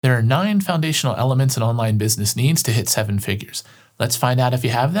There are 9 foundational elements an online business needs to hit 7 figures. Let's find out if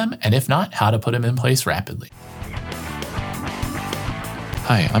you have them, and if not, how to put them in place rapidly.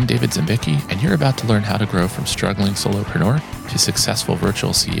 Hi, I'm David Zimbicki, and you're about to learn how to grow from struggling solopreneur to successful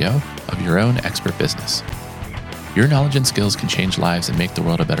virtual CEO of your own expert business. Your knowledge and skills can change lives and make the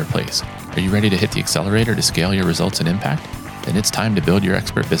world a better place. Are you ready to hit the accelerator to scale your results and impact? Then it's time to build your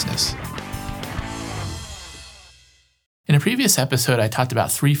expert business. In a previous episode, I talked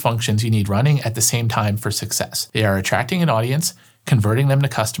about 3 functions you need running at the same time for success. They are attracting an audience, converting them to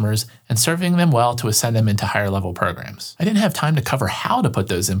customers, and serving them well to ascend them into higher level programs. I didn't have time to cover how to put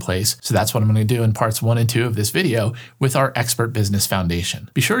those in place, so that's what I'm going to do in parts 1 and 2 of this video with our Expert Business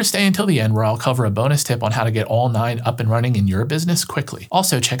Foundation. Be sure to stay until the end where I'll cover a bonus tip on how to get all 9 up and running in your business quickly.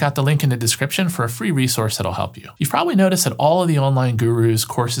 Also, check out the link in the description for a free resource that'll help you. You've probably noticed that all of the online gurus,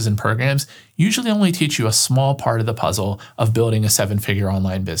 courses, and programs usually only teach you a small part of the puzzle of building a 7-figure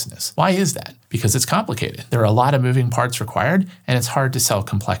online business. Why is that? Because it's complicated. There are a lot of moving parts required, and it's hard to sell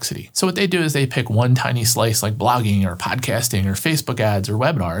complexity. So what they do is they pick one tiny slice like blogging or podcasting or Facebook ads or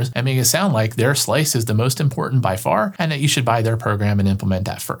webinars and make it sound like their slice is the most important by far and that you should buy their program and implement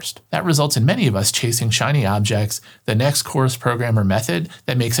that first. That results in many of us chasing shiny objects, the next course, program, or method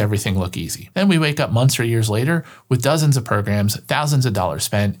that makes everything look easy. Then we wake up months or years later with dozens of programs, thousands of dollars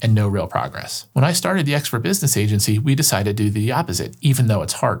spent, and no real progress. When I started the Expert Business Agency, we decided to do the opposite, even though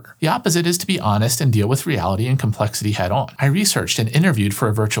it's harder. The opposite is to be honest and deal with reality and complexity head on. I researched and interviewed for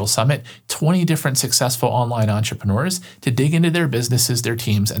a virtual summit 20 different successful online entrepreneurs to dig into their businesses, their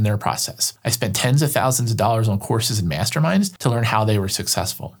teams, and their process. I spent tens of thousands of dollars on courses and masterminds to learn how they were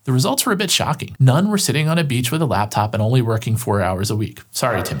successful. The results were a bit shocking. None were sitting on a beach with a laptop and only working 4 hours a week.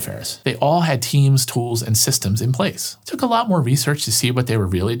 Sorry, Tim Ferriss. They all had teams, tools, and systems in place. It took a lot more research to see what they were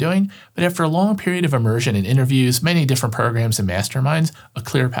really doing, but after a long period of immersion in interviews, many different programs and masterminds, a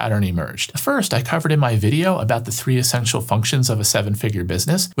clear pattern emerged. First, I covered in my video about the 3 essential functions of a 7-figure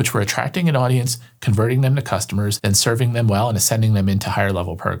business, which were attracting an audience, converting them to customers, then serving them well and ascending them into higher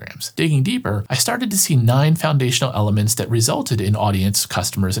level programs. Digging deeper, I started to see 9 foundational elements that resulted in audience,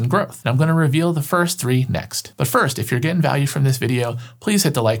 customers, and growth. And I'm going to reveal the first 3 next. But first, if you're getting value from this video, please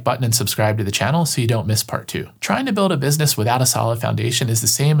hit the like button and subscribe to the channel so you don't miss part 2. Trying to build a business without a solid foundation is the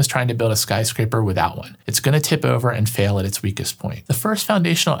same as trying to build a skyscraper without one. It's going to tip over and fail at its weakest point. The first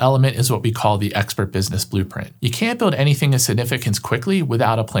foundational element is what we call the Expert Business Blueprint. You can't build anything of significance quickly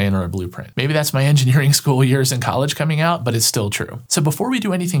without a plan or a blueprint. Maybe that's my engineering school years in college coming out, but it's still true. So before we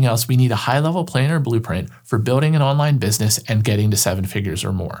do anything else, we need a high-level plan or blueprint for building an online business and getting to 7 figures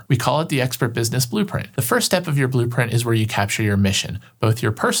or more. We call it the Expert Business Blueprint. The first step of your blueprint is where you capture your mission, both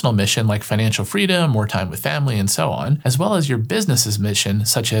your personal mission like financial freedom, more time with family, and so on, as well as your business's mission,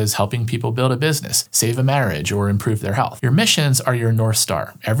 such as helping people build a business, save a marriage, or improve their health. Your missions are your North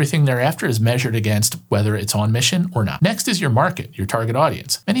Star. Everything thereafter is measured against whether it's on mission or not. Next is your market, your target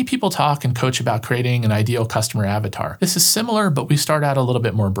audience. Many people talk and coach about creating an ideal customer avatar. This is similar, but we start out a little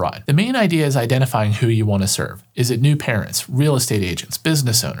bit more broad. The main idea is identifying who you want to serve. Is it new parents, real estate agents,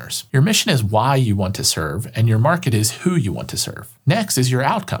 business owners? Your mission is why you want to serve, and your market is who you want to serve. Next is your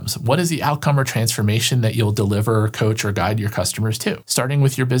outcomes. What is the outcome or transformation that you'll deliver, coach, or guide your customers to? Starting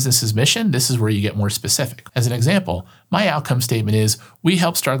with your business's mission, this is where you get more specific. As an example, my outcome statement is, we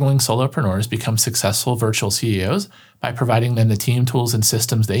help struggling solopreneurs become successful virtual CEOs by providing them the team, tools, and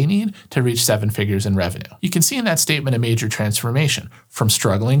systems they need to reach 7 figures in revenue. You can see in that statement a major transformation from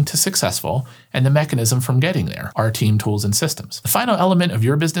struggling to successful and the mechanism from getting there, our team, tools, and systems. The final element of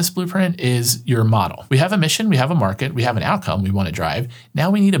your business blueprint is your model. We have a mission, we have a market, we have an outcome we want to drive.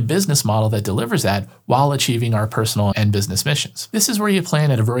 Now we need a business model that delivers that while achieving our personal and business missions. This is where you plan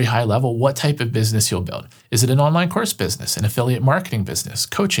at a very high level what type of business you'll build. Is it an online course business, an affiliate marketing business,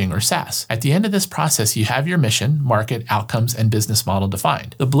 coaching, or SaaS? At the end of this process, you have your mission, market, outcomes, and business model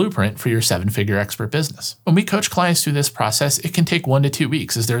defined, the blueprint for your 7-figure expert business. When we coach clients through this process, it can take 1 to 2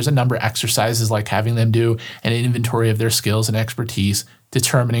 weeks as there's a number of exercises like having them do an inventory of their skills and expertise,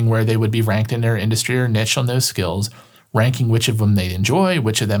 determining where they would be ranked in their industry or niche on those skills, ranking which of them they enjoy,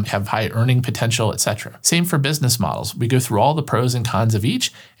 which of them have high earning potential, etc. Same for business models. We go through all the pros and cons of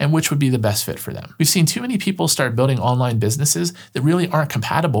each and which would be the best fit for them. We've seen too many people start building online businesses that really aren't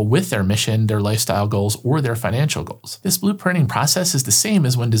compatible with their mission, their lifestyle goals, or their financial goals. This blueprinting process is the same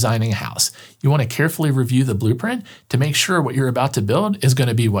as when designing a house. You want to carefully review the blueprint to make sure what you're about to build is going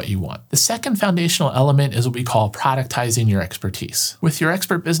to be what you want. The second foundational element is what we call productizing your expertise. With your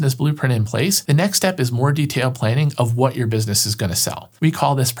expert business blueprint in place, the next step is more detailed planning of what your business is going to sell. We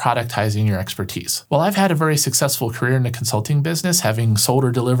call this productizing your expertise. While I've had a very successful career in the consulting business, having sold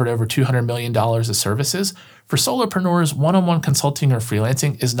or delivered over $200 million of services, For solopreneurs, one-on-one consulting or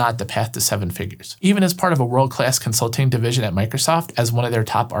freelancing is not the path to 7 figures. Even as part of a world-class consulting division at Microsoft, as one of their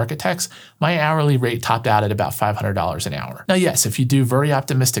top architects, my hourly rate topped out at about $500 an hour. Now, yes, if you do very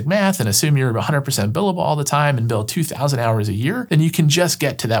optimistic math and assume you're 100% billable all the time and bill 2,000 hours a year, then you can just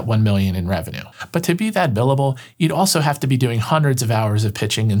get to that $1 million in revenue. But to be that billable, you'd also have to be doing hundreds of hours of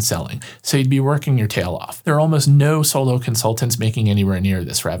pitching and selling, so you'd be working your tail off. There are almost no solo consultants making anywhere near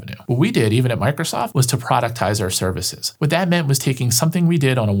this revenue. What we did, even at Microsoft, was to productize our services. What that meant was taking something we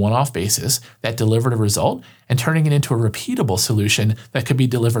did on a one-off basis that delivered a result and turning it into a repeatable solution that could be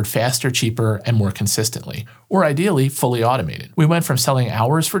delivered faster, cheaper, and more consistently, or ideally, fully automated. We went from selling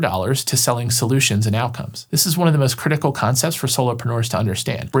hours for dollars to selling solutions and outcomes. This is one of the most critical concepts for solopreneurs to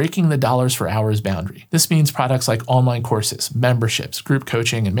understand, breaking the dollars for hours boundary. This means products like online courses, memberships, group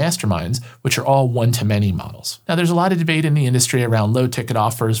coaching, and masterminds, which are all one-to-many models. Now, there's a lot of debate in the industry around low-ticket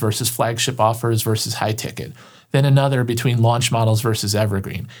offers versus flagship offers versus high-ticket. Then another between launch models versus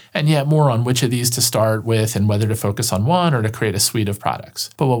evergreen, and yet more on which of these to start with and whether to focus on one or to create a suite of products.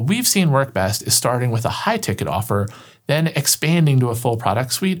 But what we've seen work best is starting with a high-ticket offer, then expanding to a full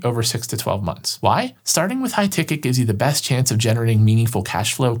product suite over 6 to 12 months. Why? Starting with high ticket gives you the best chance of generating meaningful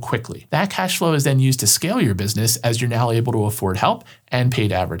cash flow quickly. That cash flow is then used to scale your business as you're now able to afford help and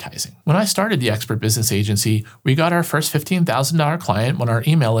paid advertising. When I started the Expert Business Agency, we got our first $15,000 client when our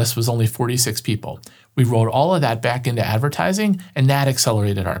email list was only 46 people. We rolled all of that back into advertising, and that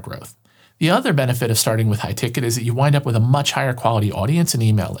accelerated our growth. The other benefit of starting with high ticket is that you wind up with a much higher quality audience and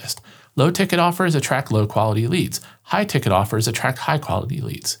email list. Low ticket offers attract low quality leads. High ticket offers attract high quality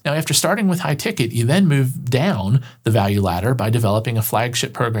leads. Now, after starting with high ticket, you then move down the value ladder by developing a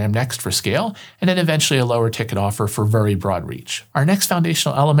flagship program next for scale, and then eventually a lower ticket offer for very broad reach. Our next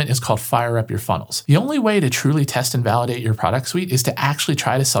foundational element is called fire up your funnels. The only way to truly test and validate your product suite is to actually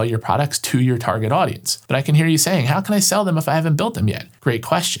try to sell your products to your target audience. But I can hear you saying, how can I sell them if I haven't built them yet? Great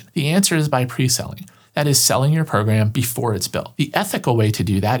question. The answer is by pre-selling. That is selling your program before it's built. The ethical way to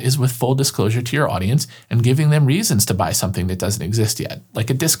do that is with full disclosure to your audience and giving them reasons to buy something that doesn't exist yet, like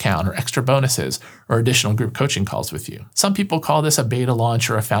a discount or extra bonuses or additional group coaching calls with you. Some people call this a beta launch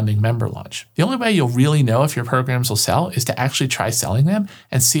or a founding member launch. The only way you'll really know if your programs will sell is to actually try selling them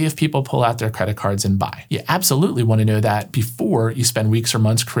and see if people pull out their credit cards and buy. You absolutely want to know that before you spend weeks or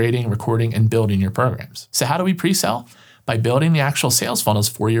months creating, recording, and building your programs. So how do we pre-sell? By building the actual sales funnels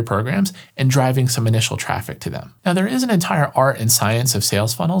for your programs and driving some initial traffic to them. Now, there is an entire art and science of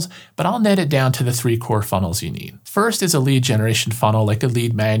sales funnels, but I'll net it down to the 3 core funnels you need. First is a lead generation funnel like a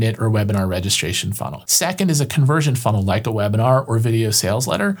lead magnet or webinar registration funnel. Second is a conversion funnel like a webinar or video sales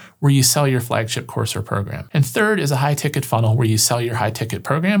letter where you sell your flagship course or program. And third is a high ticket funnel where you sell your high ticket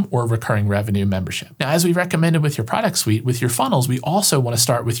program or recurring revenue membership. Now, as we recommended with your product suite, with your funnels, we also want to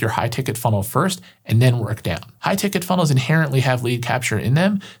start with your high ticket funnel first and then work down. High ticket funnels inherently have lead capture in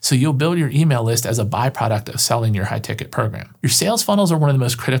them, so you'll build your email list as a byproduct of selling your high-ticket program. Your sales funnels are one of the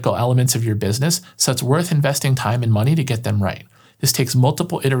most critical elements of your business, so it's worth investing time and money to get them right. This takes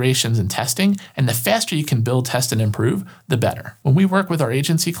multiple iterations and testing, and the faster you can build, test, and improve, the better. When we work with our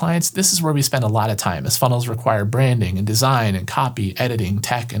agency clients, this is where we spend a lot of time, as funnels require branding and design and copy, editing,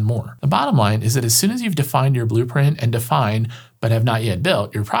 tech, and more. The bottom line is that as soon as you've defined your blueprint and defined but have not yet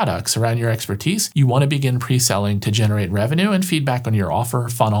built your products around your expertise, you want to begin pre-selling to generate revenue and feedback on your offer,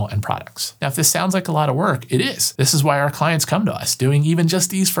 funnel, and products. Now, if this sounds like a lot of work, it is. This is why our clients come to us. Doing even just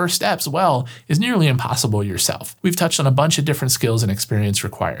these first steps well is nearly impossible yourself. We've touched on a bunch of different skills and experience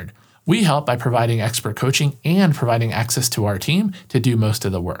required. We help by providing expert coaching and providing access to our team to do most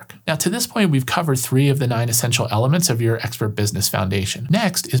of the work. Now, to this point, we've covered 3 of the 9 essential elements of your expert business foundation.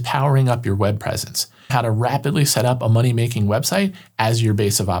 Next is powering up your web presence, how to rapidly set up a money-making website as your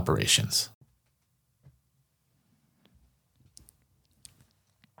base of operations.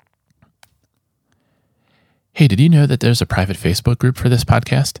 Hey, did you know that there's a private Facebook group for this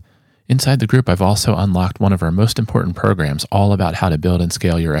podcast? Inside the group, I've also unlocked one of our most important programs all about how to build and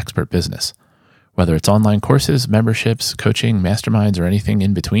scale your expert business. Whether it's online courses, memberships, coaching, masterminds, or anything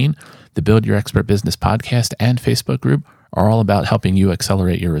in between, the Build Your Expert Business podcast and Facebook group are all about helping you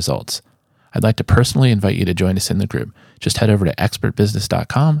accelerate your results. I'd like to personally invite you to join us in the group. Just head over to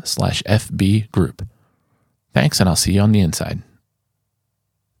expertbusiness.com/FB group. Thanks, and I'll see you on the inside.